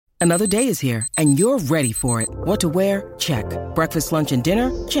Another day is here, and you're ready for it. What to wear? Check. Breakfast, lunch, and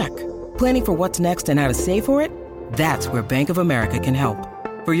dinner? Check. Planning for what's next and how to save for it? That's where Bank of America can help.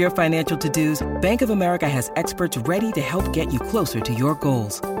 For your financial to-dos, Bank of America has experts ready to help get you closer to your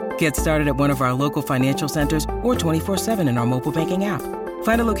goals. Get started at one of our local financial centers or 24/7 in our mobile banking app.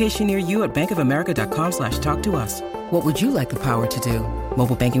 Find a location near you at bankofamerica.com/talktous. What would you like the power to do?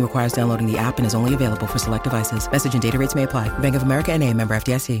 Mobile banking requires downloading the app and is only available for select devices. Message and data rates may apply. Bank of America N.A., member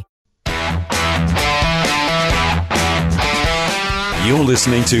FDIC. You're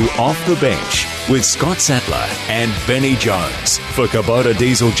listening to Off the Bench with Scott Sattler and Benny Jones for Kubota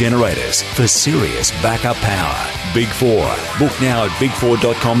diesel generators for serious backup power. Big Four. Book now at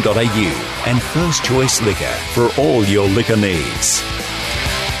big4.com.au and First Choice Liquor for all your liquor needs.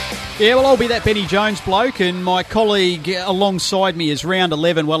 Yeah, well, I'll be that Benny Jones bloke, and my colleague alongside me is round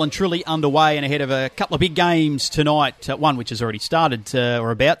 11, well and truly underway and ahead of a couple of big games tonight, one which has already started, or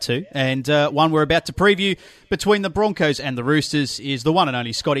about to, and one we're about to preview between the Broncos and the Roosters is the one and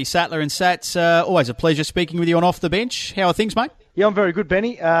only Scotty Sattler. And Sats, always a pleasure speaking with you on Off the Bench. How are things, mate? Yeah, I'm very good,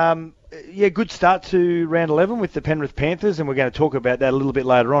 Benny. Good start to round 11 with the Penrith Panthers, and we're going to talk about that a little bit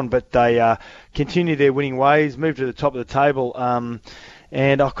later on, but they continue their winning ways, move to the top of the table.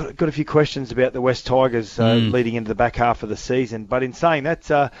 And I've got a few questions about the West Tigers leading into the back half of the season. But in saying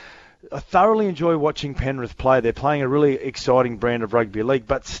that, I thoroughly enjoy watching Penrith play. They're playing a really exciting brand of rugby league,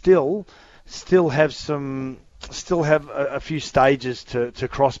 but still have a few stages to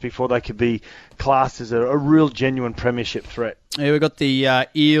cross before they could be classed as a real genuine premiership threat. Yeah, we've got the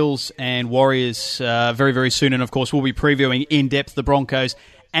Eels and Warriors very, very soon, and of course we'll be previewing in depth the Broncos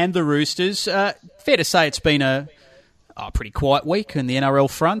and the Roosters. Fair to say it's been a pretty quiet week in the NRL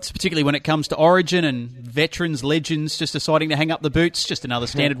front, particularly when it comes to Origin and veterans, legends just deciding to hang up the boots. Just another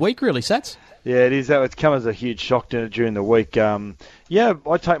standard week, really, Sats. Yeah, it is. It's come as a huge shock during the week. I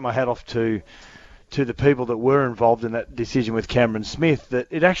take my hat off to the people that were involved in that decision with Cameron Smith, that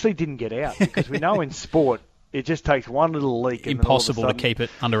it actually didn't get out, because we know in sport it just takes one little leak. Impossible to keep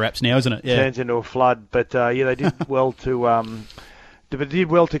it under wraps now, isn't it? Yeah. Turns into a flood. But they did well to. But did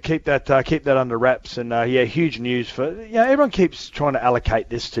well to keep that under wraps, and huge news for everyone keeps trying to allocate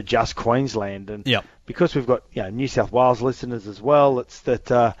this to just Queensland, and because we've got New South Wales listeners as well, it's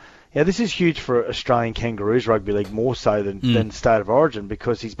that this is huge for Australian Kangaroos rugby league, more so than State of Origin,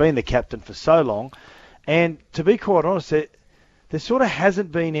 because he's been the captain for so long, and to be quite honest, there sort of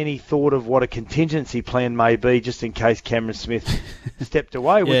hasn't been any thought of what a contingency plan may be just in case Cameron Smith stepped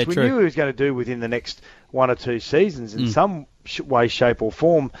away, which we knew he was going to do within the next 1 or 2 seasons in some way, shape or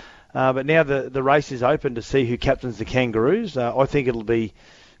form. But now the race is open to see who captains the Kangaroos. I think it'll be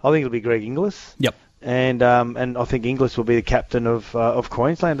Greg Inglis. Yep. And I think Inglis will be the captain of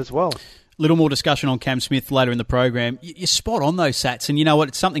Queensland as well. Little more discussion on Cam Smith later in the program. You're spot on those, Sats, and you know what?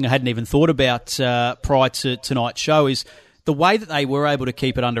 It's something I hadn't even thought about prior to tonight's show, is the way that they were able to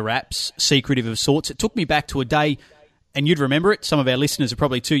keep it under wraps, secretive of sorts. It took me back to a day, and you'd remember it, some of our listeners are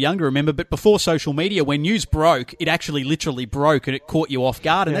probably too young to remember, but before social media, when news broke, it actually literally broke and it caught you off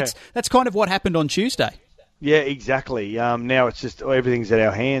guard, and that's kind of what happened on Tuesday. Yeah, exactly. Now it's just everything's at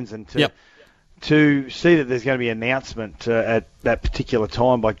our hands, and to see that there's going to be an announcement at that particular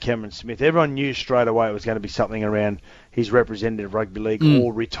time by Cameron Smith, everyone knew straight away it was going to be something around his representative rugby league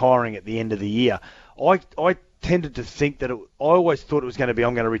or retiring at the end of the year. I tended to think that I always thought it was going to be,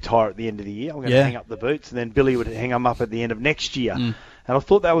 I'm going to retire at the end of the year. I'm going to hang up the boots, and then Billy would hang them up at the end of next year. And I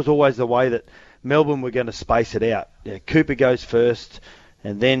thought that was always the way that Melbourne were going to space it out. Cooper goes first,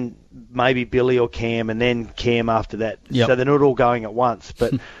 and then maybe Billy or Cam, and then Cam after that. So they're not all going at once.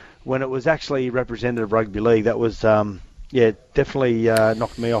 But when it was actually representative rugby league, that was definitely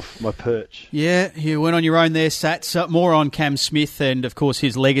knocked me off my perch. Yeah, you went on your own there, Sats. More on Cam Smith and, of course,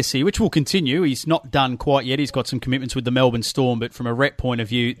 his legacy, which will continue. He's not done quite yet. He's got some commitments with the Melbourne Storm, but from a rep point of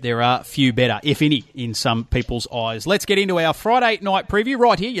view, there are few better, if any, in some people's eyes. Let's get into our Friday night preview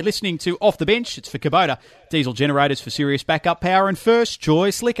right here. You're listening to Off the Bench. It's for Kubota diesel generators for serious backup power and First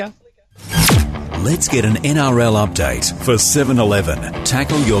Choice Liquor. Let's get an NRL update for 7-Eleven.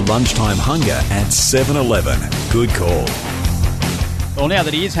 Tackle your lunchtime hunger at 7-Eleven. Good call. Well, now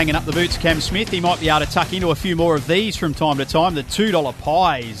that he is hanging up the boots, Cam Smith, he might be able to tuck into a few more of these from time to time. The $2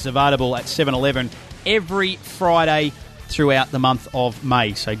 pies available at 7-Eleven every Friday throughout the month of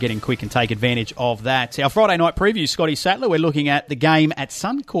May. So get in quick and take advantage of that. Our Friday night preview, Scotty Sattler. We're looking at the game at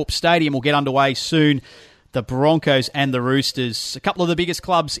Suncorp Stadium. We'll get underway soon. The Broncos and the Roosters, a couple of the biggest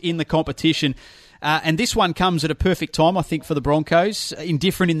clubs in the competition. And this one comes at a perfect time, I think, for the Broncos,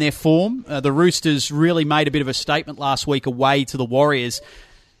 indifferent in their form. The Roosters really made a bit of a statement last week away to the Warriors.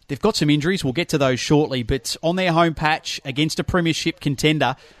 They've got some injuries. We'll get to those shortly. But on their home patch against a premiership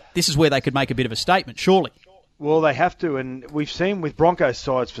contender, this is where they could make a bit of a statement, surely. Well, they have to, and we've seen with Broncos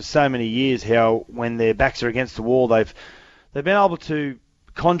sides for so many years how when their backs are against the wall, they've been able to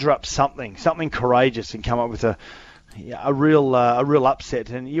conjure up something courageous and come up with a real upset.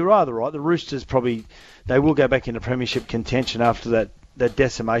 And you're rather right. The Roosters they will go back into premiership contention after that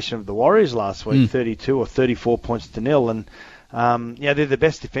decimation of the Warriors last week, 32 or 34 points to nil, and they're the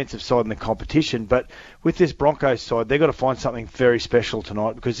best defensive side in the competition. But with this Broncos side, they've got to find something very special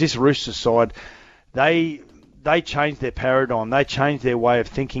tonight, because this Roosters side, they changed their paradigm. They changed their way of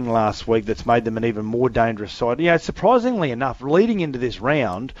thinking last week. That's made them an even more dangerous side. Surprisingly enough, leading into this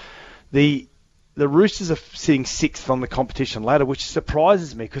round, the Roosters are sitting 6th on the competition ladder, which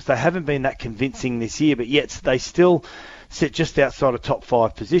surprises me because they haven't been that convincing this year, but yet they still sit just outside of top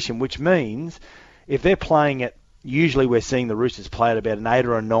 5 position, which means if they're playing at, usually we're seeing the Roosters play at about an 8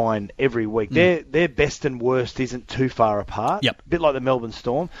 or a 9 every week. Their best and worst isn't too far apart, a bit like the Melbourne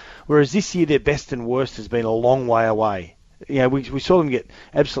Storm, whereas this year their best and worst has been a long way away. We saw them get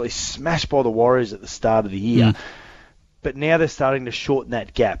absolutely smashed by the Warriors at the start of the year. But now they're starting to shorten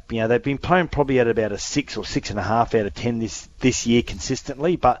that gap. They've been playing probably at about a 6 or 6.5 out of 10 this year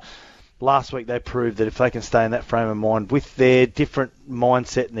consistently. But last week they proved that if they can stay in that frame of mind with their different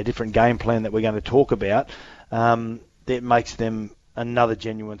mindset and their different game plan that we're going to talk about, that makes them another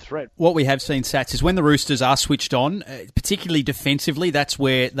genuine threat. What we have seen, Sats, is when the Roosters are switched on, particularly defensively, that's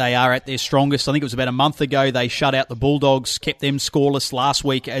where they are at their strongest. I think it was about a month ago they shut out the Bulldogs, kept them scoreless. Last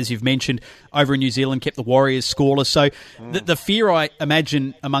week, as you've mentioned, over in New Zealand, kept the Warriors scoreless. So the fear, I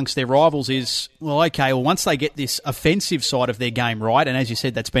imagine, amongst their rivals is, once they get this offensive side of their game right, and as you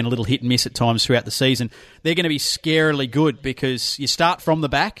said, that's been a little hit and miss at times throughout the season, they're going to be scarily good, because you start from the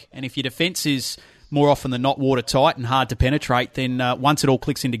back, and if your defence is more often than not watertight and hard to penetrate, then once it all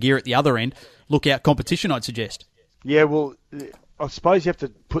clicks into gear at the other end, look out competition, I'd suggest. Yeah, well, I suppose you have to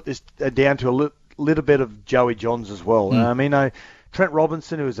put this down to a little bit of Joey Johns as well. Trent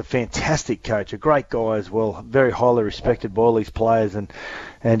Robinson, who is a fantastic coach, a great guy as well, very highly respected by all his players and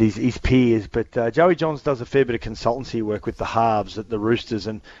his peers. But Joey Johns does a fair bit of consultancy work with the halves at the Roosters,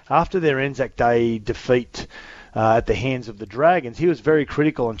 and after their Anzac Day defeat at the hands of the Dragons, he was very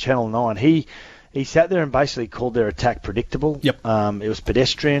critical on Channel 9. He sat there and basically called their attack predictable. It was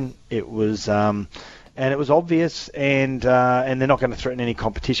pedestrian. It was and it was obvious, and they're not going to threaten any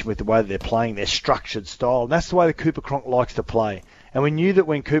competition with the way that they're playing, their structured style. And that's the way that Cooper Cronk likes to play. And we knew that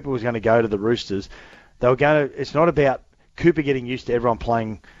when Cooper was going to go to the Roosters, they were going to. It's not about Cooper getting used to everyone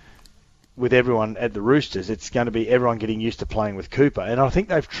playing with everyone at the Roosters. It's going to be everyone getting used to playing with Cooper. And I think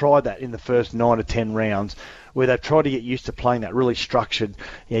they've tried that in the first 9 or 10 rounds, where they've tried to get used to playing that really structured.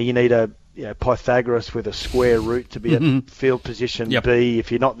 You need a Pythagoras with a square root to be at field position B.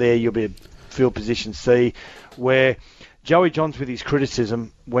 If you're not there, you'll be at field position C. Where Joey Johns, with his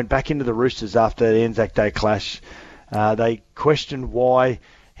criticism, went back into the Roosters after the Anzac Day clash. They questioned why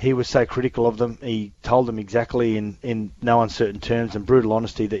he was so critical of them. He told them exactly in no uncertain terms and brutal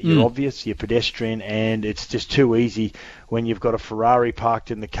honesty that you're obvious, you're pedestrian, and it's just too easy when you've got a Ferrari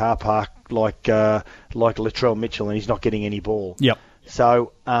parked in the car park like Latrell Mitchell and he's not getting any ball.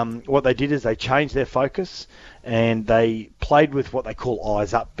 So what they did is they changed their focus and they played with what they call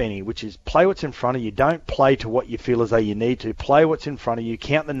eyes up, Benny, which is play what's in front of you. Don't play to what you feel as though you need to. Play what's in front of you,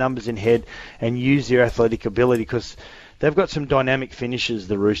 count the numbers in head, and use your athletic ability, because they've got some dynamic finishes,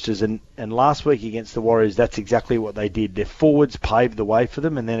 the Roosters, and last week against the Warriors, that's exactly what they did. Their forwards paved the way for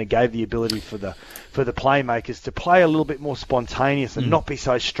them, and then it gave the ability for the playmakers to play a little bit more spontaneous and not be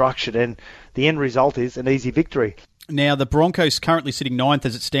so structured, and the end result is an easy victory. Now, the Broncos currently sitting 9th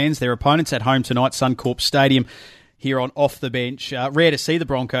as it stands. Their opponents at home tonight, Suncorp Stadium, here on Off the Bench. Rare to see the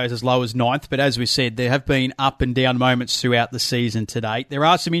Broncos as low as 9th, but as we said, there have been up and down moments throughout the season to date. There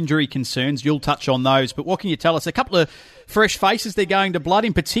are some injury concerns. You'll touch on those, but what can you tell us? A couple of fresh faces they're going to blood.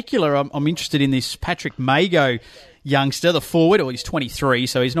 In particular, I'm interested in this Patrick Mago youngster, the forward. Well, he's 23,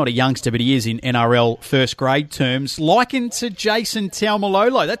 so he's not a youngster, but he is in NRL first grade terms. Likened to Jason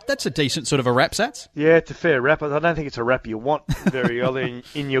Taumalolo. That's a decent sort of a rap, Sats. Yeah, it's a fair rap. I don't think it's a rap you want very early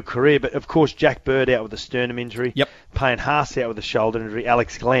in your career. But, of course, Jack Bird out with a sternum injury. Payne Haas out with a shoulder injury.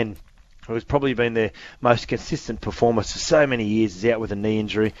 Alex Glenn, who has probably been their most consistent performer for so many years, is out with a knee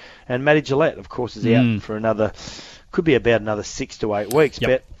injury. And Matty Gillette, of course, is out for could be about another 6 to 8 weeks.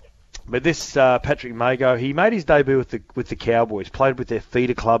 But this Patrick Mago, he made his debut with the Cowboys, played with their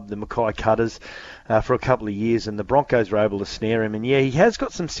feeder club, the Mackay Cutters, for a couple of years, and the Broncos were able to snare him. And yeah, he has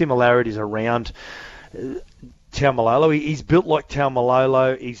got some similarities around Taumalolo. He's built like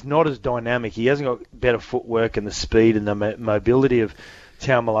Taumalolo. He's not as dynamic. He hasn't got better footwork and the speed and the mobility of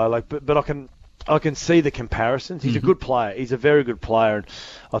Taumalolo. But I can I can see the comparisons. He's a good player. He's a very good player. And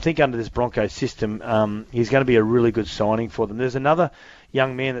I think under this Broncos system, he's going to be a really good signing for them. There's another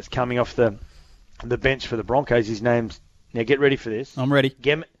young man that's coming off the bench for the Broncos. His name's, now get ready for this. I'm ready.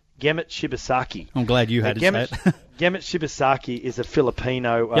 Gemmet Shibasaki. I'm glad you had to say it. Gemmet Shibasaki is a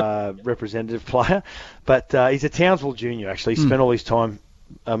Filipino representative player, but he's a Townsville junior, actually. He spent all his time,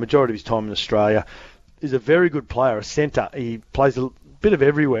 majority of his time in Australia. He's a very good player, a centre. He plays a bit of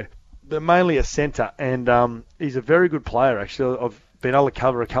everywhere, but mainly a centre, and he's a very good player, actually. I've been able to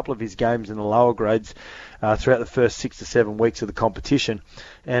cover a couple of his games in the lower grades throughout the first 6 to 7 weeks of the competition,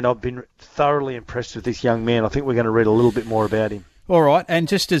 and I've been thoroughly impressed with this young man. I think we're going to read a little bit more about him. All right, and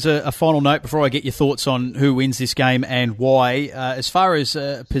just as a final note before I get your thoughts on who wins this game and why, as far as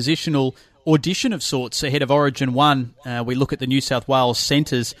a positional audition of sorts ahead of Origin 1, we look at the New South Wales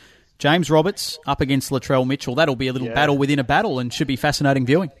centres. James Roberts up against Latrell Mitchell. That'll be a little battle within a battle and should be fascinating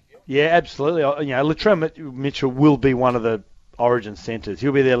viewing. Yeah, absolutely. Latrell Mitchell will be one of the Origin centres.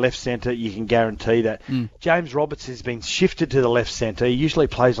 He'll be their left centre, you can guarantee that. James Roberts has been shifted to the left centre. He usually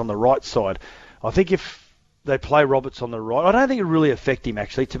plays on the right side. I think if they play Roberts on the right, I don't think it will really affect him,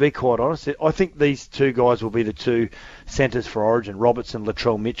 actually, to be quite honest. I think these two guys will be the two centres for Origin, Roberts and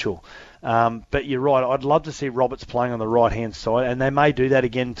Latrell Mitchell. But you're right, I'd love to see Roberts playing on the right-hand side, and they may do that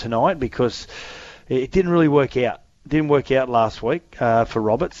again tonight because it didn't really work out. It didn't work out last week for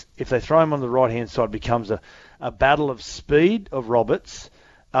Roberts. If they throw him on the right-hand side, it becomes a battle of speed of Roberts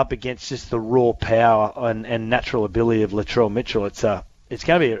up against just the raw power and natural ability of Latrell Mitchell. It's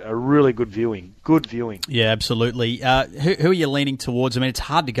going to be a really good viewing. Good viewing. Yeah, absolutely. Who are you leaning towards? I mean, it's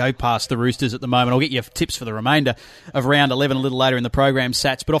hard to go past the Roosters at the moment. I'll get you tips for the remainder of round 11 a little later in the program,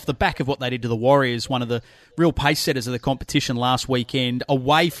 Sats. But off the back of what they did to the Warriors, one of the real pace setters of the competition last weekend,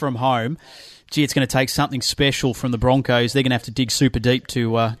 away from home, gee, it's going to take something special from the Broncos. They're going to have to dig super deep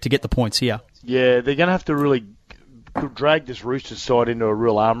to get the points here. Yeah, they're going to have to really drag this Roosters side into a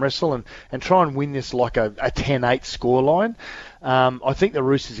real arm wrestle and try and win this like a 10-8 scoreline. I think the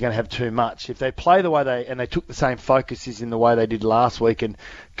Roosters are going to have too much. If they play the way they took the same focuses in the way they did last week, and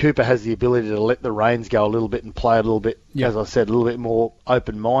Cooper has the ability to let the reins go a little bit and play a little bit, as I said, a little bit more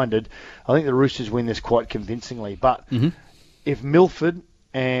open-minded, I think the Roosters win this quite convincingly. But if Milford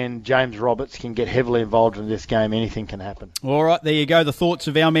and James Roberts can get heavily involved in this game, anything can happen. All right, there you go. The thoughts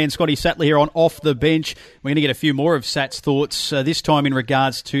of our man Scotty Sattler here on Off the Bench. We're going to get a few more of Sat's thoughts, this time in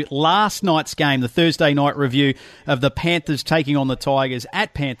regards to last night's game, the Thursday night review of the Panthers taking on the Tigers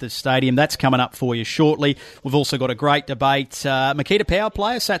at Panthers Stadium. That's coming up for you shortly. We've also got a great debate. Makita Power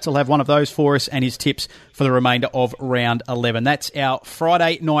player, Sats will have one of those for us and his tips for the remainder of round 11. That's our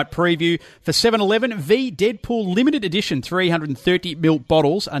Friday night preview for 7-Eleven. V Deadpool Limited Edition 330ml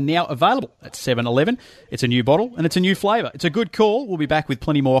bottles are now available at 7-Eleven. It's a new bottle and it's a new flavour. It's a good call. We'll be back with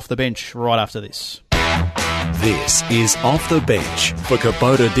plenty more Off the Bench right after this. This is Off the Bench for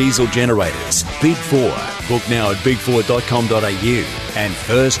Kubota Diesel Generators. Big 4. Book now at big4.com.au and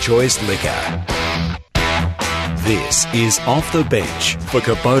First Choice Liquor. This is Off the Bench for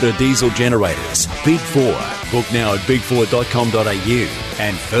Kubota Diesel Generators. Big 4. Book now at big4.com.au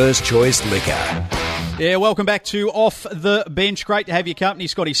and First Choice Liquor. Yeah, welcome back to Off the Bench. Great to have your company,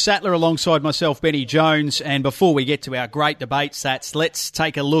 Scotty Sattler, alongside myself, Benny Jones. And before we get to our great debate, Sats, let's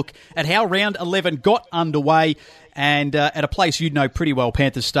take a look at how round 11 got underway. And at a place you'd know pretty well,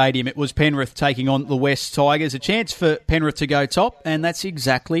 Panthers Stadium, it was Penrith taking on the West Tigers. A chance for Penrith to go top, and that's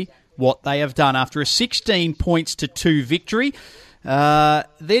exactly what they have done. After a 16 points to 2 victory, they're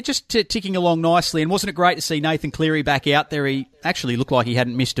just ticking along nicely. And wasn't it great to see Nathan Cleary back out there? He actually looked like he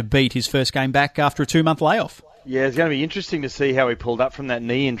hadn't missed a beat his first game back after a 2-month layoff. Yeah, it's going to be interesting to see how he pulled up from that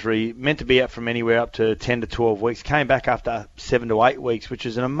knee injury. Meant to be out from anywhere up to 10 to 12 weeks. Came back after 7 to 8 weeks, which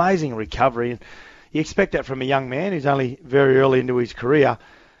is an amazing recovery. You expect that from a young man who's only very early into his career.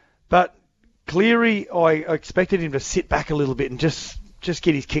 But Cleary, I expected him to sit back a little bit and just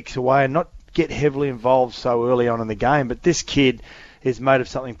get his kicks away and not get heavily involved so early on in the game. But this kid is made of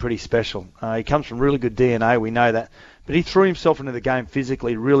something pretty special. He comes from really good DNA, we know that. But he threw himself into the game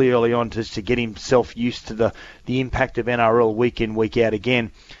physically really early on just to get himself used to the impact of NRL week in, week out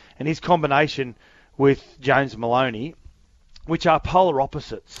again. And his combination with James Maloney, which are polar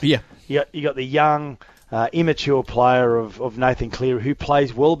opposites. Yeah. You got the young, immature player of Nathan Cleary who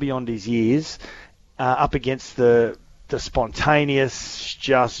plays well beyond his years up against the spontaneous,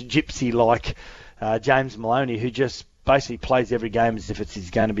 just gypsy-like James Maloney, who just basically plays every game as if it's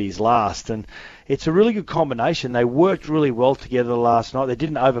going to be his last. And it's a really good combination. They worked really well together last night. They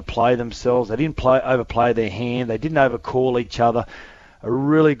didn't overplay themselves. They didn't overplay their hand. They didn't overcall each other. A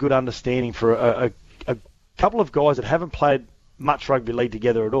really good understanding for a couple of guys that haven't played much rugby league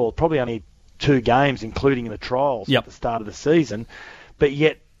together at all. Probably only 2 games, including the trials at the start of the season, but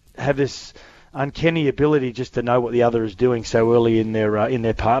yet have this uncanny ability just to know what the other is doing so early in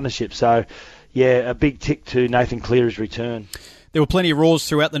their partnership. So, yeah, a big tick to Nathan Cleary's return. There were plenty of roars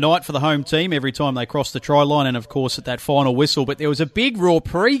throughout the night for the home team every time they crossed the try line and, of course, at that final whistle. But there was a big roar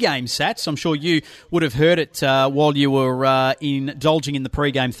pre-game, Sats. I'm sure you would have heard it while you were indulging in the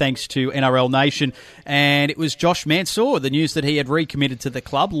pre-game thanks to NRL Nation. And it was Josh Mansour, the news that he had recommitted to the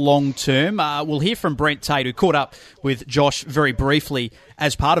club long-term. We'll hear from Brent Tate, who caught up with Josh very briefly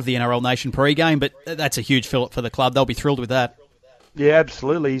as part of the NRL Nation pre-game. But that's a huge fillip for the club. They'll be thrilled with that. Yeah,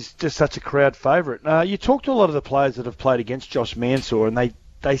 absolutely. He's just such a crowd favourite. You talk to a lot of the players that have played against Josh Mansour, and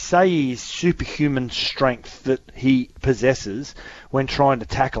they say his superhuman strength that he possesses when trying to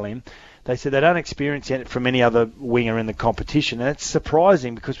tackle him. They said they don't experience it from any other winger in the competition, and it's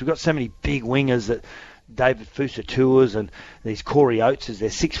surprising because we've got so many big wingers that David Fusatuas and these Corey Oateses. They're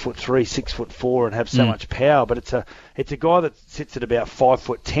 6'3", 6'4", and have so much power. But it's a guy that sits at about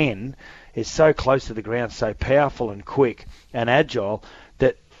 5'10", is so close to the ground, so powerful and quick and agile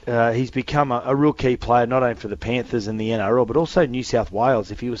that he's become a real key player, not only for the Panthers and the NRL, but also New South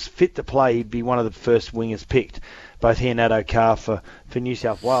Wales. If he was fit to play, he'd be one of the first wingers picked, both he and Addo-Carr for New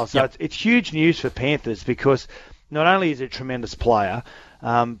South Wales. So it's huge news for Panthers because not only is he a tremendous player,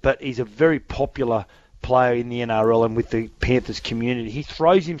 but he's a very popular player in the NRL and with the Panthers community. He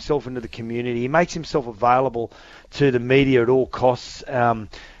throws himself into the community. He makes himself available to the media at all costs,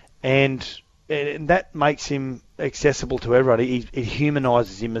 and that makes him accessible to everybody. It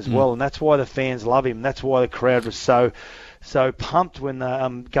humanises him as well, and that's why the fans love him. That's why the crowd was so pumped when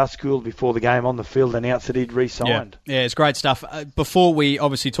Gus Gould, before the game on the field, announced that he'd re-signed. Yeah, it's great stuff. Before we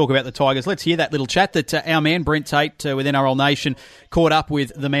obviously talk about the Tigers, let's hear that little chat that our man, Brent Tate, with NRL Nation, caught up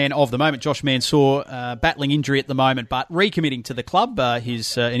with the man of the moment, Josh Mansour, battling injury at the moment, but recommitting to the club.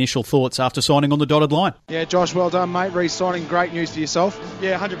 His initial thoughts after signing on the dotted line. Yeah, Josh, well done, mate. Re-signing, great news for yourself.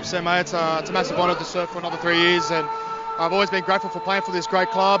 Yeah, 100%, mate. It's a massive honour to serve for another 3 years, and I've always been grateful for playing for this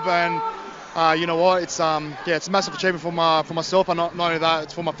great club, and you know what? It's it's a massive achievement for myself, and not only that,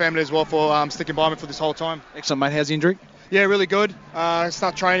 it's for my family as well for sticking by me for this whole time. Excellent, mate. How's the injury? Yeah, really good.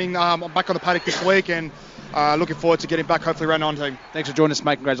 Start training. I'm back on the paddock this week, and looking forward to getting back hopefully around 19. Thanks for joining us,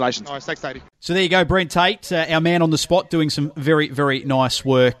 mate. Congratulations. Nice, thanks, Tatey. So there you go, Brent Tate, our man on the spot, doing some very, very nice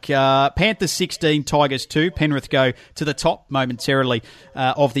work. Panthers 16, Tigers 2. Penrith go to the top momentarily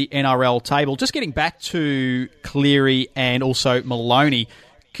of the NRL table. Just getting back to Cleary and also Maloney.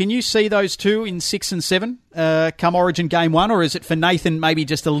 Can you see those two in 6 and 7 come Origin Game 1, or is it for Nathan maybe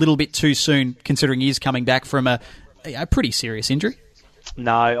just a little bbit too soon, considering he is coming back from a pretty serious injury?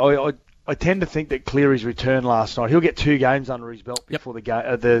 No, I tend to think that Cleary's return last night, he'll get 2 games under his belt before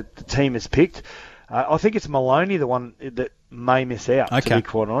the team is picked. I think it's Maloney, the one that may miss out, to be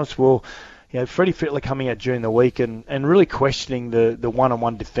quite honest. Well, Freddie Fittler coming out during the week and really questioning the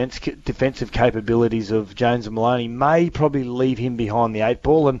one-on-one defensive capabilities of Jones and Maloney may probably leave him behind the 8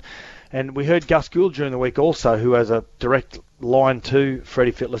 ball. And we heard Gus Gould during the week also, who has a direct line to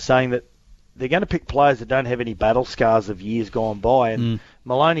Freddie Fittler, saying that they're going to pick players that don't have any battle scars of years gone by, and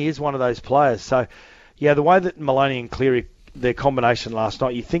Maloney is one of those players. So, the way that Maloney and Cleary, their combination last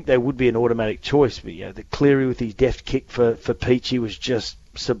night, you think they would be an automatic choice, but the Cleary with his deft kick for Peachy was just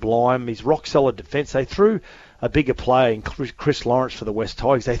sublime. His rock-solid defence. They threw a bigger player in Chris Lawrence for the West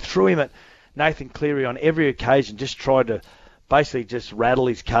Tigers. They threw him at Nathan Cleary on every occasion, just tried to basically just rattle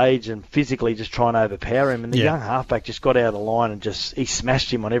his cage and physically just try and overpower him. And the young halfback just got out of the line and he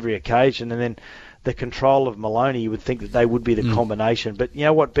smashed him on every occasion. And then the control of Maloney, you would think that they would be the combination. But you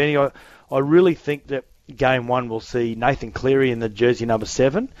know what, Benny? I really think that Game 1 we'll see Nathan Cleary in the jersey number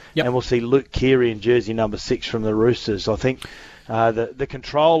 7, and we'll see Luke Keary in jersey number 6 from the Roosters. I think the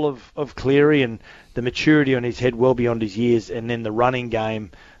control of Cleary and the maturity on his head well beyond his years, and then the running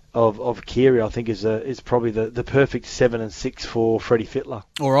game of Keary, I think is probably the perfect 7 and 6 for Freddie Fittler.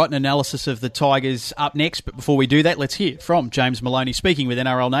 All right, an analysis of the Tigers up next, but before we do that, let's hear from James Maloney speaking with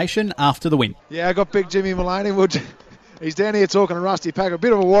NRL Nation after the win. Yeah, I got big Jimmy Maloney. He's down here talking to Rusty Packer. A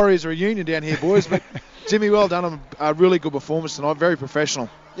bit of a Warriors reunion down here, boys, but Jimmy, well done on a really good performance tonight, very professional.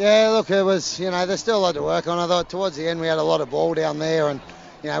 Yeah, look, it was, there's still a lot to work on. I thought towards the end we had a lot of ball down there, and,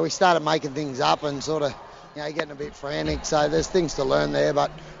 we started making things up and sort of, getting a bit frantic. So there's things to learn there, but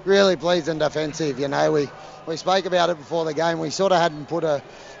really pleased and defensive. We spoke about it before the game. We sort of hadn't put a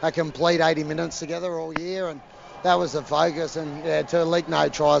complete 80 minutes together all year, and that was the focus. And, to leak no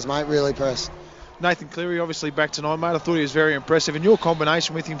tries, mate, really pressed. Nathan Cleary obviously back tonight, mate. I thought he was very impressive, and your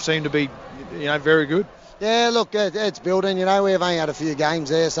combination with him seemed to be, very good. Yeah, look, it's building. We have only had a few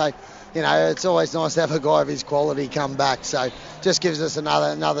games there, so it's always nice to have a guy of his quality come back. So just gives us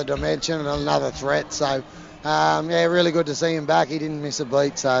another dimension and another threat. So, really good to see him back. He didn't miss a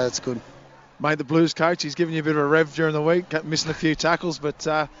beat, so it's good. Mate, the Blues coach, he's given you a bit of a rev during the week, missing a few tackles, but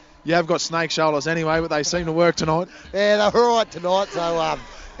you have got snake shoulders anyway, but they seem to work tonight. Yeah, they were all right tonight, so,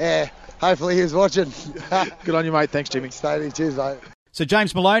 hopefully he was watching. Good on you, mate. Thanks, Jimmy. Stady, cheers, mate. So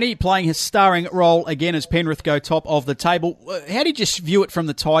James Maloney playing his starring role again as Penrith go top of the table. How did you view it from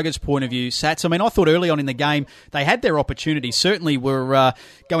the Tigers' point of view, Sats? I mean, I thought early on in the game they had their opportunities. Certainly were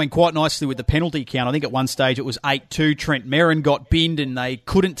going quite nicely with the penalty count. I think at one stage it was 8-2. Trent Merrin got binned and they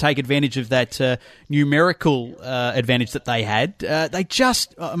couldn't take advantage of that numerical advantage that they had. They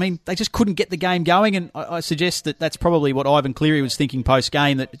just couldn't get the game going, and I suggest that that's probably what Ivan Cleary was thinking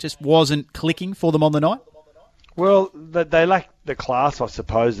post-game, that it just wasn't clicking for them on the night. Well, they lacked the class, I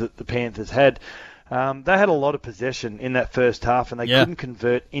suppose, that the Panthers had. They had a lot of possession in that first half, and they couldn't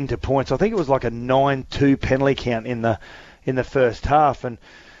convert into points. I think it was like a 9-2 penalty count in the first half, and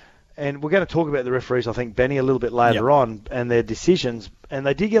we're going to talk about the referees, I think, Benny, a little bit later on, and their decisions. And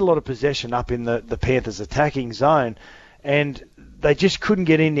they did get a lot of possession up in the Panthers' attacking zone, and they just couldn't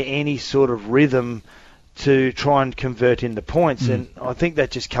get into any sort of rhythm to try and convert into points. And I think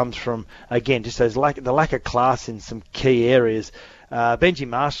that just comes from, again, just the lack of class in some key areas. Benji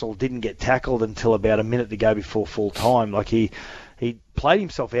Marshall didn't get tackled until about a minute to go before full time. Like he played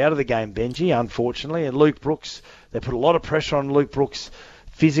himself out of the game, Benji, unfortunately. And Luke Brooks, they put a lot of pressure on Luke Brooks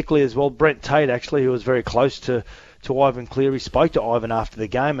physically as well. Brent Tate, actually, who was very close to Ivan Cleary, spoke to Ivan after the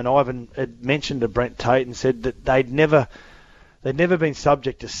game, and Ivan had mentioned to Brent Tate and said that they'd never been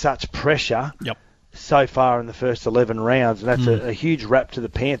subject to such pressure so far in the first 11 rounds, and that's a huge rap to the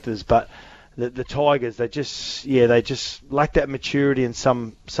Panthers. But the Tigers, they just lack that maturity in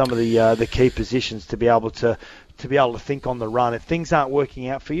some of the key positions to be able to think on the run. If things aren't working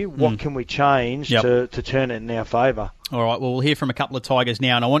out for you, what can we change to turn it in our favour? All right, well, we'll hear from a couple of Tigers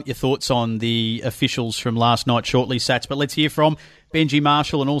now, and I want your thoughts on the officials from last night shortly, Sats. But let's hear from Benji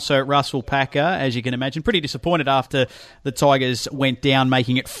Marshall and also Russell Packer, as you can imagine. Pretty disappointed after the Tigers went down,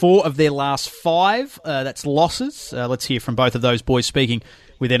 making it 4 of their last 5. That's losses. Let's hear from both of those boys speaking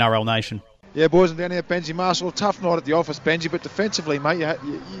with NRL Nation. Yeah, boys, I'm down here, Benji Marshall. Tough night at the office, Benji, but defensively, mate,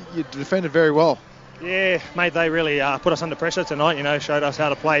 you defended very well. Yeah, mate, they really put us under pressure tonight, showed us how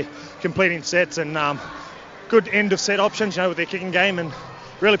to play completing sets and good end of set options, with their kicking game, and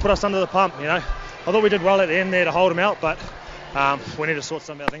really put us under the pump, I thought we did well at the end there to hold them out, but we need to sort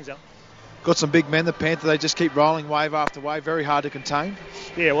some of our things out. Got some big men, the Panthers, they just keep rolling wave after wave, very hard to contain.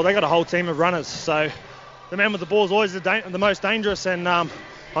 Yeah, well, they got a whole team of runners, so the man with the ball is always the most dangerous, and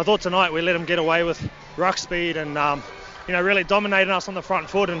I thought tonight we let them get away with ruck speed and, really dominating us on the front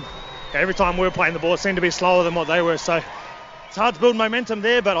foot, and every time we were playing the ball, it seemed to be slower than what they were, so it's hard to build momentum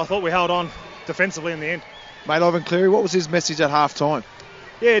there, but I thought we held on defensively in the end. Mate, Ivan Cleary, what was his message at half-time?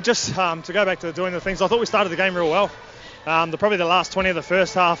 Yeah, just to go back to doing the things. I thought we started the game real well. Probably the last 20 of the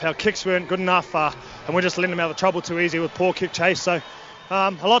first half, our kicks weren't good enough, and we're just letting them out of trouble too easy with poor kick chase. So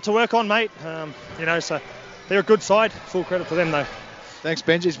a lot to work on, mate. So they're a good side. Full credit to them, though. Thanks,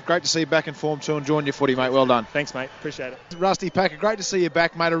 Benji. It's great to see you back in form too, enjoying your footy, mate. Well done. Thanks, mate. Appreciate it. Rusty Packer, great to see you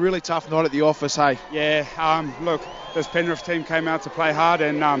back, mate. A really tough night at the office, hey? Yeah, look, this Penrith team came out to play hard,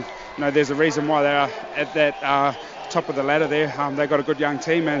 and there's a reason why they are at that top of the ladder there. They've got a good young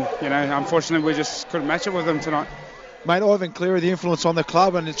team, and unfortunately we just couldn't match it with them tonight. Mate, Ivan Cleary, the influence on the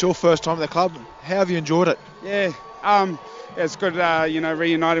club, and it's your first time at the club. How have you enjoyed it? Yeah, it's good,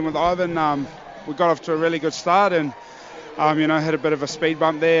 reuniting with Ivan. We got off to a really good start, and had a bit of a speed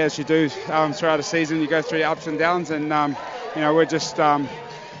bump there, as you do throughout a season. You go through your ups and downs, and we're just a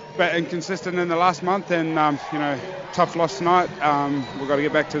bit inconsistent in the last month, and tough loss tonight. We've got to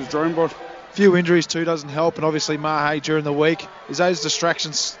get back to the drawing board. Few injuries too doesn't help, and obviously Mahe during the week. Is those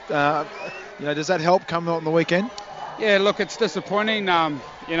distractions, does that help come out on the weekend? Yeah, look, it's disappointing.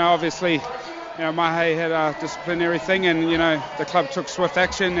 Obviously, Mahe had a disciplinary thing, and the club took swift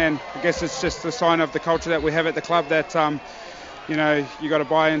action, and I guess it's just a sign of the culture that we have at the club that you got to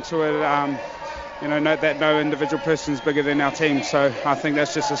buy into it. Note that no individual person is bigger than our team, so I think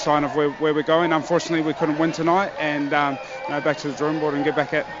that's just a sign of where we're going. Unfortunately, we couldn't win tonight, and back to the drawing board and get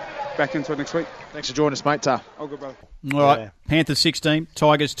back into it next week. Thanks for joining us, mate. All good, brother. All right, Panthers 16,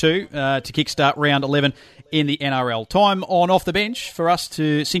 Tigers 2 to kickstart round 11 in the NRL. Time on Off the Bench for us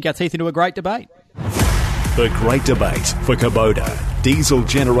to sink our teeth into a great debate. The Great Debate for Kubota. Diesel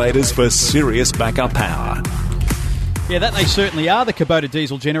generators for serious backup power. Yeah, that they certainly are, the Kubota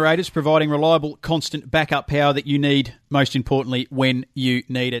diesel generators, providing reliable, constant backup power that you need, most importantly, when you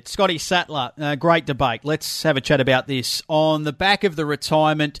need it. Scotty, Sattler, great debate. Let's have a chat about this. On the back of the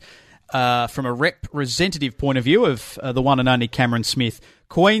retirement from a representative point of view of the one and only Cameron Smith.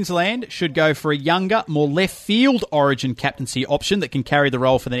 Queensland should go for a younger, more left-field Origin captaincy option that can carry the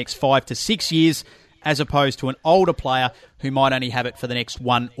role for the next 5 to 6 years, as opposed to an older player who might only have it for the next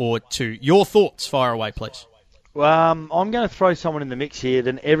 1 or 2. Your thoughts? Fire away, please. Well, I'm going to throw someone in the mix here,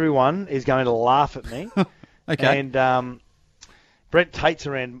 then everyone is going to laugh at me. Okay. And Brent Tate's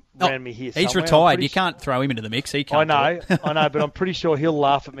around me here somewhere. He's retired. You can't throw him into the mix. He can't. I know, but I'm pretty sure he'll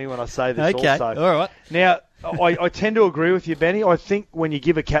laugh at me when I say this okay. also. All right. Now, I tend to agree with you, Benny. I think when you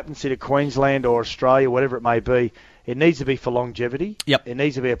give a captaincy to Queensland or Australia, whatever it may be, it needs to be for longevity. Yep. It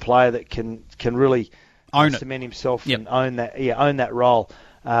needs to be a player that can really cement himself and own that role.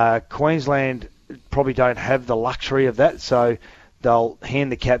 Queensland probably don't have the luxury of that, so they'll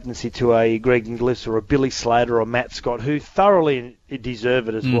hand the captaincy to a Greg Inglis or a Billy Slater or Matt Scott, who thoroughly deserve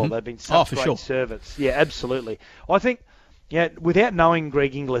it as well. They've been such great servants. Yeah, absolutely. I think, without knowing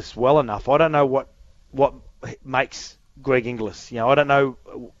Greg Inglis well enough, I don't know what makes Greg Inglis. I don't know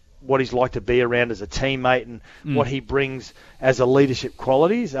what he's like to be around as a teammate and what he brings as a leadership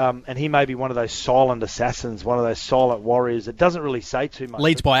qualities. And he may be one of those silent assassins, one of those silent warriors that doesn't really say too much.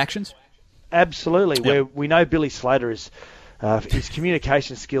 Leads by actions? Absolutely. Yep. Where we know Billy Slater is... his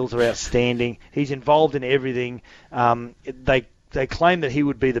communication skills are outstanding. He's involved in everything. They claim that he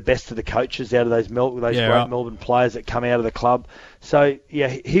would be the best of the coaches out of those great Melbourne players that come out of the club. So,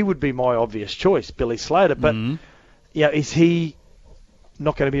 he would be my obvious choice, Billy Slater. But, is he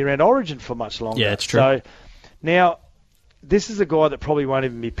not going to be around Origin for much longer? Yeah, it's true. So, now, this is a guy that probably won't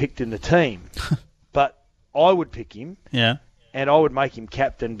even be picked in the team. But I would pick him. Yeah. And I would make him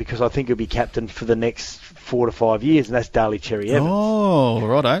captain because I think he'll be captain for the next 4 to 5 years, and that's Daly Cherry Evans. Oh,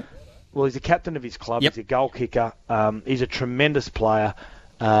 righto. Well, he's a captain of his club. Yep. He's a goal kicker. He's a tremendous player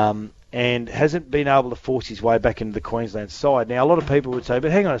and hasn't been able to force his way back into the Queensland side. Now, a lot of people would say,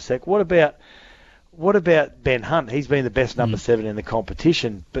 but hang on a sec, what about Ben Hunt? He's been the best number 7 in the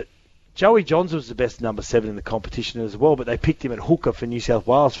competition, but Joey Johns was the best number 7 in the competition as well, but they picked him at hooker for New South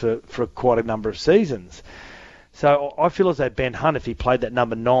Wales for quite a number of seasons. So I feel as though Ben Hunt, if he played that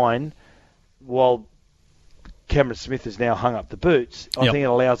number 9, while Cameron Smith has now hung up the boots, I think it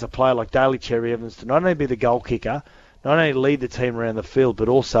allows a player like Daly Cherry Evans to not only be the goal kicker, not only lead the team around the field, but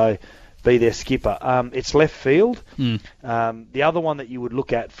also be their skipper. It's left field. The other one that you would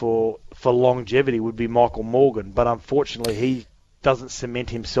look at for longevity would be Michael Morgan, but unfortunately he doesn't cement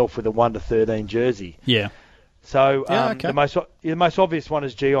himself with a 1 to 13 jersey. Yeah. So the most obvious one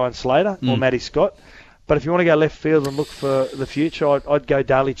is G.I. Slater or Matty Scott. But if you want to go left field and look for the future, I'd go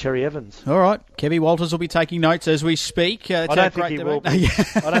Daly Cherry Evans. All right. Kevy Walters will be taking notes as we speak. I don't think he will be.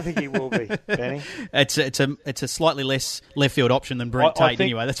 I don't think he will be, Benny. It's a slightly less left field option than Brent Tate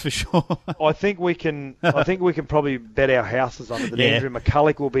anyway, that's for sure. I think we can probably bet our houses on it that Andrew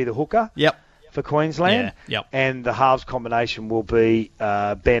McCulloch will be the hooker for Queensland. And the halves combination will be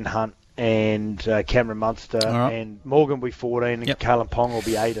Ben Hunt and Cameron Munster, and Morgan will be 14, and Kalen Ponga will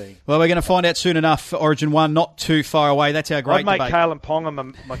be 18. Well, we're going to find out soon enough. Origin 1, not too far away. That's our great debate. I'd make Kalen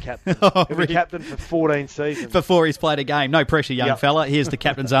Ponga my captain. He'll be captain for 14 seasons. Before he's played a game. No pressure, young fella. Here's the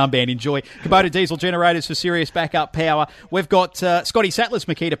captain's armband. Enjoy. Kubota diesel generators for serious backup power. We've got Scotty Sattler's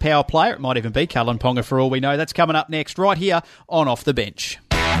Makita power player. It might even be Kalen Ponga for all we know. That's coming up next right here on Off the Bench.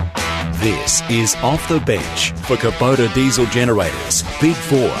 This is Off the Bench for Kubota diesel generators. Big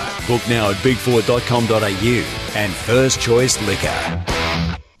 4. Book now at big4.com.au and First Choice Liquor.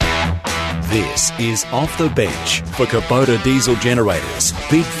 This is Off the Bench for Kubota diesel generators.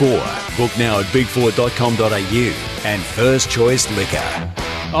 Big 4. Book now at big4.com.au and First Choice Liquor.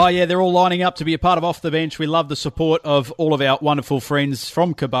 Oh, yeah, they're all lining up to be a part of Off the Bench. We love the support of all of our wonderful friends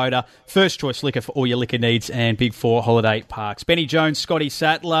from Kubota. First Choice Liquor for all your liquor needs and Big 4 holiday parks. Benny Jones, Scotty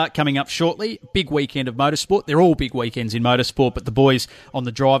Sattler coming up shortly. Big weekend of motorsport. They're all big weekends in motorsport, but the boys on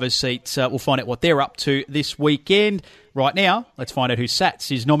the driver's seat, we'll find out what they're up to this weekend. Right now, let's find out who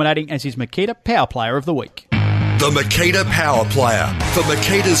Sats is nominating as his Makita Power Player of the Week. The Makita Power Player for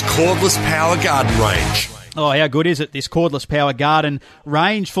Makita's cordless power garden range. Oh, how good is it? This cordless power garden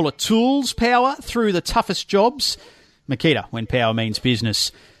range full of tools, power through the toughest jobs. Makita, when power means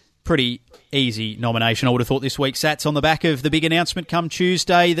business. Pretty easy nomination, I would have thought, this week. Sats on the back of the big announcement come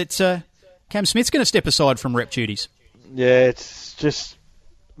Tuesday that Cam Smith's going to step aside from rep duties. Yeah, it's just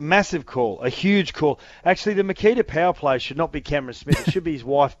massive call, a huge call. Actually, the Makita power play should not be Cameron Smith. It should be his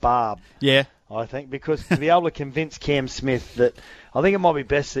wife, Barb. Yeah. I think, because to be able to convince Cam Smith that I think it might be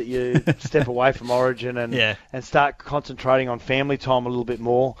best that you step away from Origin and start concentrating on family time a little bit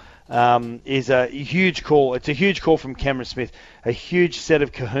more is a huge call. It's a huge call from Cameron Smith, a huge set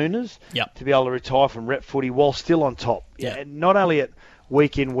of kahunas to be able to retire from rep footy while still on top. And not only at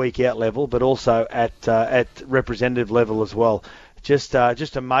week in, week out level, but also at representative level as well. Just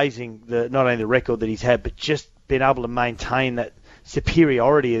amazing, not only the record that he's had, but just being able to maintain that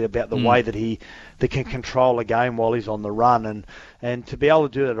superiority about the way that he can control a game while he's on the run, and to be able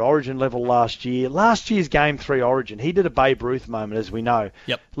to do it at Origin level last year's Game 3 Origin, he did a Babe Ruth moment, as we know.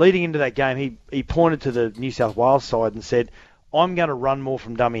 Yep. Leading into that game, he pointed to the New South Wales side and said, I'm going to run more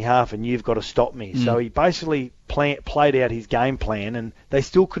from dummy half and you've got to stop me. So he basically played out his game plan, and they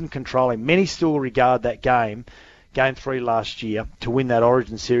still couldn't control him. Many still regard that Game 3 last year, to win that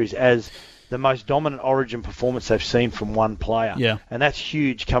Origin series as the most dominant Origin performance they've seen from one player. Yeah. And that's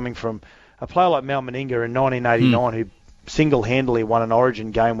huge, coming from a player like Mal Meninga in 1989 who single-handedly won an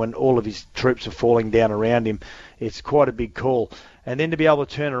Origin game when all of his troops are falling down around him. It's quite a big call. And then to be able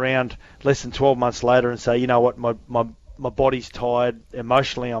to turn around less than 12 months later and say, you know what, my body's tired,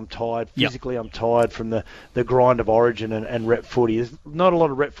 emotionally I'm tired, physically I'm tired from the grind of Origin and rep footy. There's not a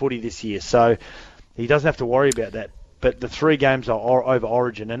lot of rep footy this year, so he doesn't have to worry about that. But the 3 games are over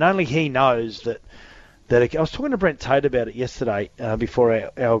Origin, and only he knows that I was talking to Brent Tate about it yesterday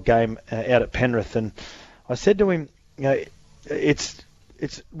before our game out at Penrith, and I said to him, you know, it's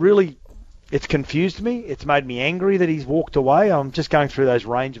confused me. It's made me angry that he's walked away. I'm just going through those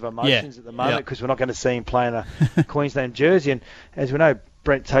range of emotions at the moment because we're not going to see him play in a Queensland jersey. And as we know,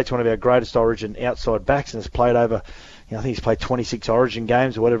 Brent Tate's one of our greatest Origin outside backs and has played over, I think he's played 26 Origin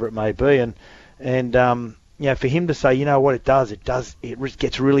games or whatever it may be. And for him to say, you know what, it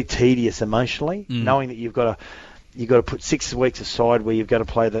gets really tedious emotionally, knowing that you've got to put 6 weeks aside where you've got to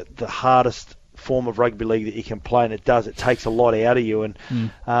play the hardest form of rugby league that you can play, and it takes a lot out of you.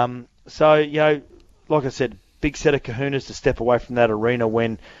 And so, like I said, big set of kahunas to step away from that arena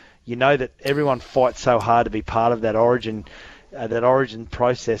when you know that everyone fights so hard to be part of that Origin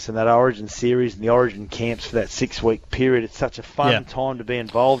process and that Origin series and the Origin camps for that 6-week period. It's such a fun time to be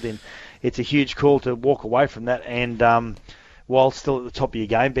involved in. It's a huge call to walk away from that and while still at the top of your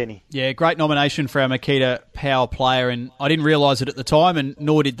game, Benny. Yeah, great nomination for our Makita Power player, and I didn't realise it at the time, and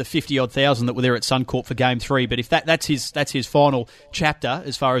nor did the 50-odd thousand that were there at Suncorp for Game 3, but if that's his final chapter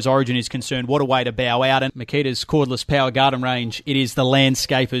as far as Origin is concerned, what a way to bow out. And Makita's cordless power garden range, it is the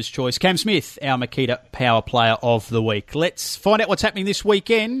landscaper's choice. Cam Smith, our Makita Power player of the week. Let's find out what's happening this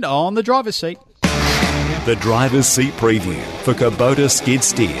weekend on the driver's seat. The driver's seat preview for Kubota Skid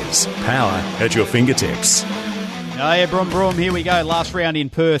Steers. Power at your fingertips. Oh yeah, Broom, here we go. Last round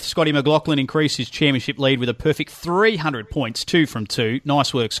in Perth, Scotty McLaughlin increased his championship lead with a perfect 300 points, 2 from 2.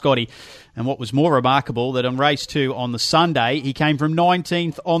 Nice work, Scotty. And what was more remarkable, that on race 2 on the Sunday, he came from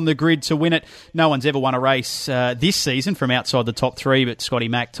 19th on the grid to win it. No one's ever won a race this season from outside the top 3, but Scotty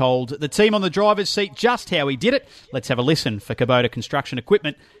Mack told the team on the driver's seat just how he did it. Let's have a listen for Kubota Construction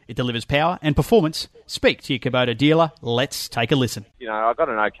Equipment. It delivers power and performance. Speak to your Kubota dealer. Let's take a listen. I got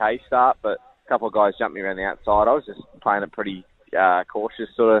an okay start, but a couple of guys jumped me around the outside. I was just playing it pretty cautious,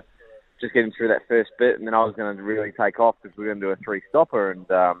 sort of just getting through that first bit, and then I was going to really take off because we were going to do a 3-stopper and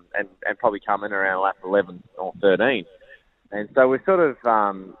probably come in around lap 11 or 13. And so we sort of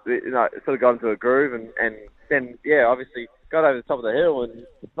got into a groove, and then obviously got over the top of the hill and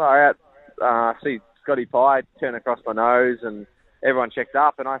far out. I see Scotty Pye turn across my nose, and everyone checked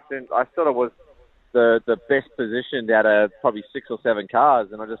up, and I sort of was the best positioned out of probably 6 or 7 cars,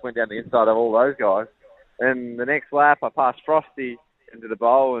 and I just went down the inside of all those guys. And the next lap, I passed Frosty into the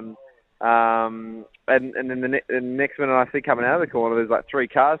bowl, and then the next minute I see coming out of the corner, there's like 3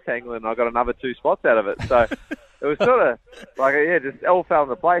 cars tangling, and I got another 2 spots out of it. So it was sort of like, just all fell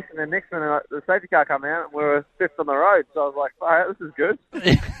into place. And then next minute, the safety car came out, and we were 5th on the road. So I was like, all right, this is good.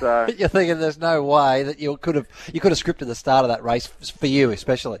 So you're thinking there's no way that you could have scripted the start of that race for you,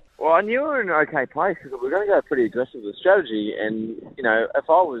 especially. Well, I knew we were in an okay place because we were going to go pretty aggressive with the strategy. And, if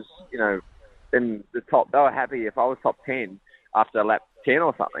I was, in the top, they were happy if I was top 10 after lap 10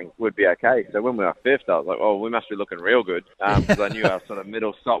 or something would be okay. So when we were 5th, I was like, we must be looking real good because I knew our sort of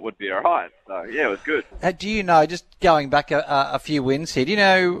middle stop would be all right. So, yeah, it was good. Do you know, just going back a few wins here, do you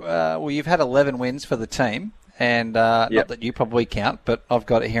know, you've had 11 wins for the team, and not that you probably count, but I've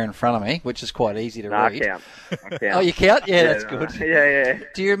got it here in front of me, which is quite easy to read. I count. Oh, you count? Yeah, that's good. Yeah.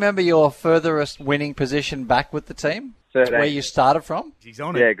 Do you remember your furthest winning position back with the team? 13. Where you started from? He's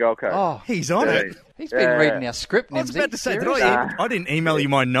on it. Yeah, Gold Coast. Oh, he's on it. He's been reading our script. I was about to say, I didn't email you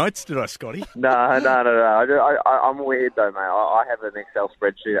my notes, did I, Scotty? No. I'm weird though, mate. I have an Excel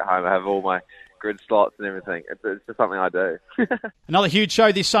spreadsheet at home. I have all my grid slots and everything. It's just something I do. Another huge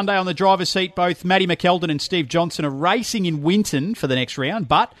show this Sunday on the driver's seat. Both Matty McKeldin and Steve Johnson are racing in Winton for the next round,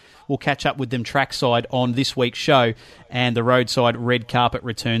 but we'll catch up with them trackside on this week's show, and the roadside red carpet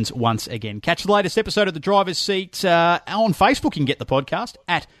returns once again. Catch the latest episode of the driver's seat on Facebook. You can get the podcast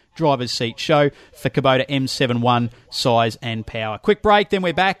at Driver's Seat Show for Kubota M71 size and power. Quick break, then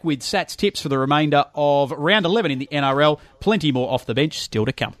we're back with Sat's tips for the remainder of round 11 in the NRL. Plenty more off the bench still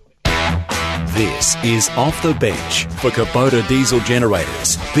to come. This is Off the Bench for Kubota diesel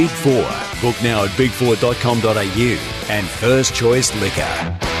generators. Big Four. Book now at big4.com.au and First Choice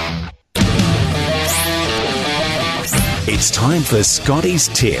Liquor. It's time for Scotty's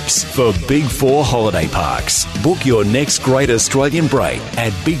tips for Big Four holiday parks. Book your next great Australian break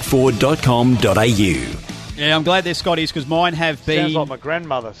at big4.com.au. Yeah, I'm glad they're Scotty's because mine have been... Sounds like my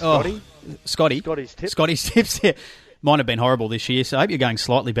grandmother, Scotty. Scotty? Scotty's tips. Scotty's tips, yeah. Mine have been horrible this year, so I hope you're going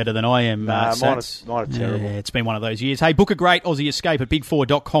slightly better than I am. Mine are terrible. Yeah, it's been one of those years. Hey, book a great Aussie escape at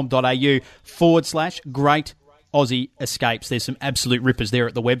big4.com.au/great Aussie escapes. There's some absolute rippers there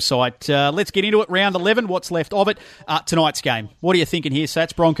at the website. Let's get into it. Round 11, what's left of it. Tonight's game. What are you thinking here,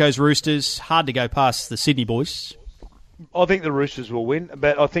 Sats? Broncos, Roosters. Hard to go past the Sydney boys. I think the Roosters will win,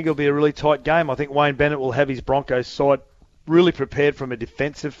 but I think it'll be a really tight game. I think Wayne Bennett will have his Broncos side really prepared from a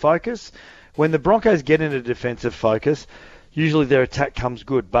defensive focus. When the Broncos get into defensive focus, usually their attack comes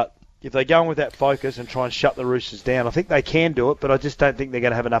good, but if they go in with that focus and try and shut the Roosters down, I think they can do it, but I just don't think they're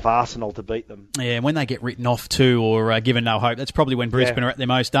going to have enough arsenal to beat them. Yeah, and when they get written off too or given no hope, that's probably when Brisbane are at their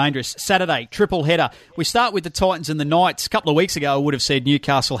most dangerous. Saturday, triple header. We start with the Titans and the Knights. A couple of weeks ago, I would have said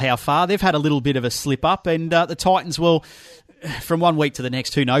Newcastle, how far? They've had a little bit of a slip up, and the Titans will, from one week to the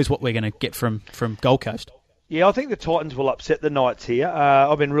next, who knows what we're going to get from Gold Coast. Yeah, I think the Titans will upset the Knights here.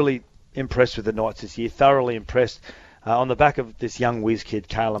 I've been really impressed with the Knights this year, thoroughly impressed. On the back of this young whiz kid,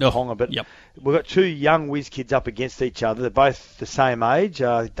 Kalen Ponga. But we've got two young whiz kids up against each other. They're both the same age.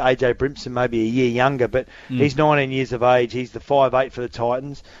 AJ Brimson maybe a year younger, but he's 19 years of age. He's the 5'8" for the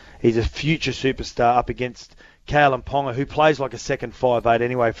Titans. He's a future superstar up against Kalen Ponga, who plays like a second 5'8"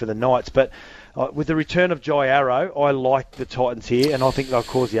 anyway for the Knights. But with the return of Jai Arrow, I like the Titans here, and I think they'll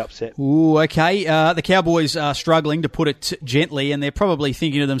cause the upset. Ooh, okay. The Cowboys are struggling, to put it gently, and they're probably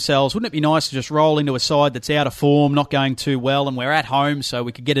thinking to themselves, wouldn't it be nice to just roll into a side that's out of form, not going too well, and we're at home, so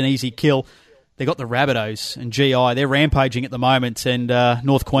we could get an easy kill. They got the Rabbitohs and GI. They're rampaging at the moment, and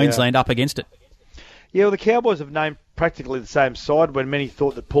North Queensland up against it. Yeah, well, the Cowboys have named practically the same side when many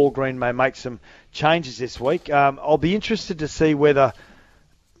thought that Paul Green may make some changes this week. I'll be interested to see whether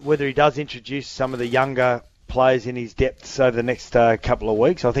he does introduce some of the younger players in his depths over the next couple of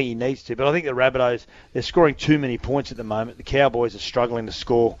weeks. I think he needs to. But I think the Rabbitohs, they're scoring too many points at the moment. The Cowboys are struggling to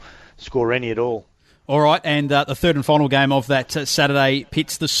score any at all. All right, and the third and final game of that Saturday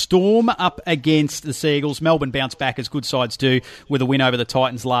pits the Storm up against the Seagulls. Melbourne bounced back as good sides do with a win over the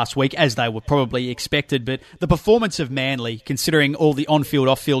Titans last week, as they were probably expected. But the performance of Manly, considering all the on-field,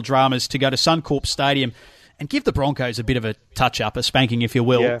 off-field dramas, to go to Suncorp Stadium and give the Broncos a bit of a touch-up, a spanking, if you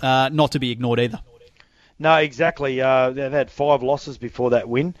will, not to be ignored either. No, exactly. They've had 5 losses before that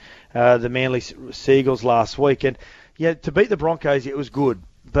win, the Manly Seagulls last week. And, yeah, to beat the Broncos, it was good.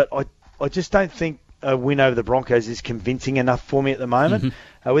 But I just don't think a win over the Broncos is convincing enough for me at the moment.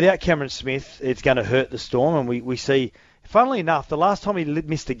 Mm-hmm. Without Cameron Smith, it's going to hurt the Storm. And we see, funnily enough, the last time he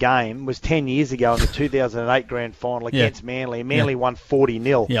missed a game was 10 years ago in the 2008 Grand Final against Manly. And Manly won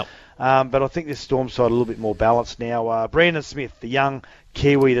 40-0. Yep. But I think this Storm side a little bit more balanced now. Brandon Smith, the young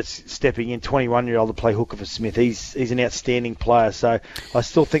Kiwi that's stepping in, 21-year-old to play hooker for Smith. He's an outstanding player, so I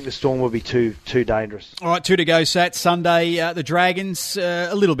still think the Storm will be too dangerous. All right, 2 to go, Sat. Sunday, the Dragons,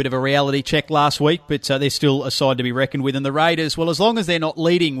 a little bit of a reality check last week, but they're still a side to be reckoned with. And the Raiders, well, as long as they're not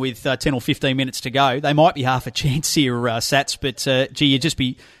leading with 10 or 15 minutes to go, they might be half a chance here, Sats, but you'd just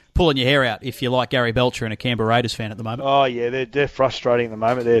be pulling your hair out if you're like Gary Belcher and a Canberra Raiders fan at the moment. Oh, yeah, they're frustrating at the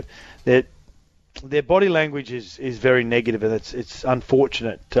moment. Their body language is very negative, and it's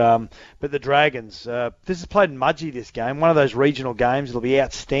unfortunate. But the Dragons, this is played in Mudgee, this game, one of those regional games. It'll be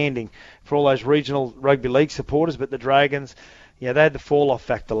outstanding for all those regional rugby league supporters. But the Dragons, they had the fall-off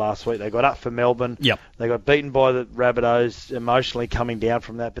factor last week. They got up for Melbourne. Yep. They got beaten by the Rabbitohs, emotionally coming down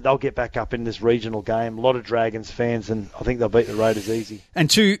from that. But they'll get back up in this regional game. A lot of Dragons fans, and I think they'll beat the Raiders easy. And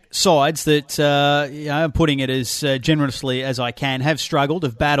two sides that, putting it as generously as I can, have struggled,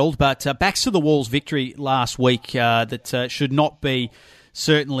 have battled, but backs to the walls victory last week that should not be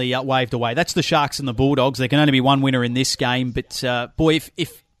certainly waved away. That's the Sharks and the Bulldogs. There can only be one winner in this game. But, boy,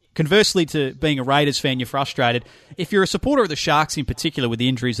 if conversely to being a Raiders fan, you're frustrated. If you're a supporter of the Sharks in particular with the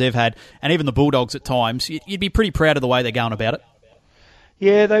injuries they've had, and even the Bulldogs at times, you'd be pretty proud of the way they're going about it.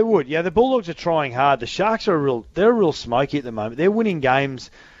 Yeah, they would. Yeah, the Bulldogs are trying hard. The Sharks are a real smoky at the moment. They're winning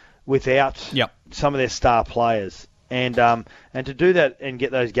games without some of their star players. And to do that and get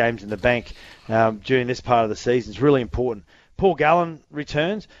those games in the bank during this part of the season is really important. Paul Gallen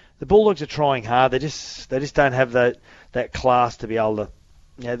returns. The Bulldogs are trying hard. They just don't have that class to be able to.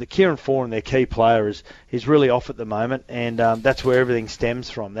 The Kieran Foran, their key player, is really off at the moment, and that's where everything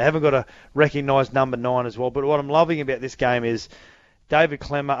stems from. They haven't got a recognised number 9 as well. But what I'm loving about this game is David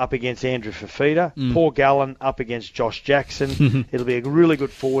Clemmer up against Andrew Fafita, Paul Gallen up against Josh Jackson. It'll be a really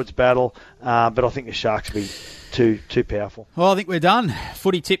good forwards battle, but I think the Sharks will be too powerful. Well, I think we're done.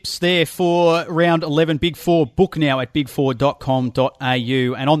 Footy tips there for round 11. Big Four, book now at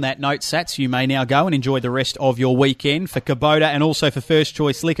big4.com.au. And on that note, Sats, you may now go and enjoy the rest of your weekend. For Kubota and also for First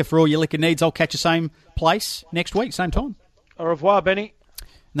Choice Liquor, for all your liquor needs, I'll catch you same place next week, same time. Au revoir, Benny.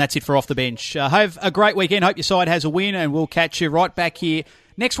 And that's it for Off the Bench. Have a great weekend. Hope your side has a win, and we'll catch you right back here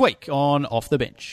next week on Off the Bench.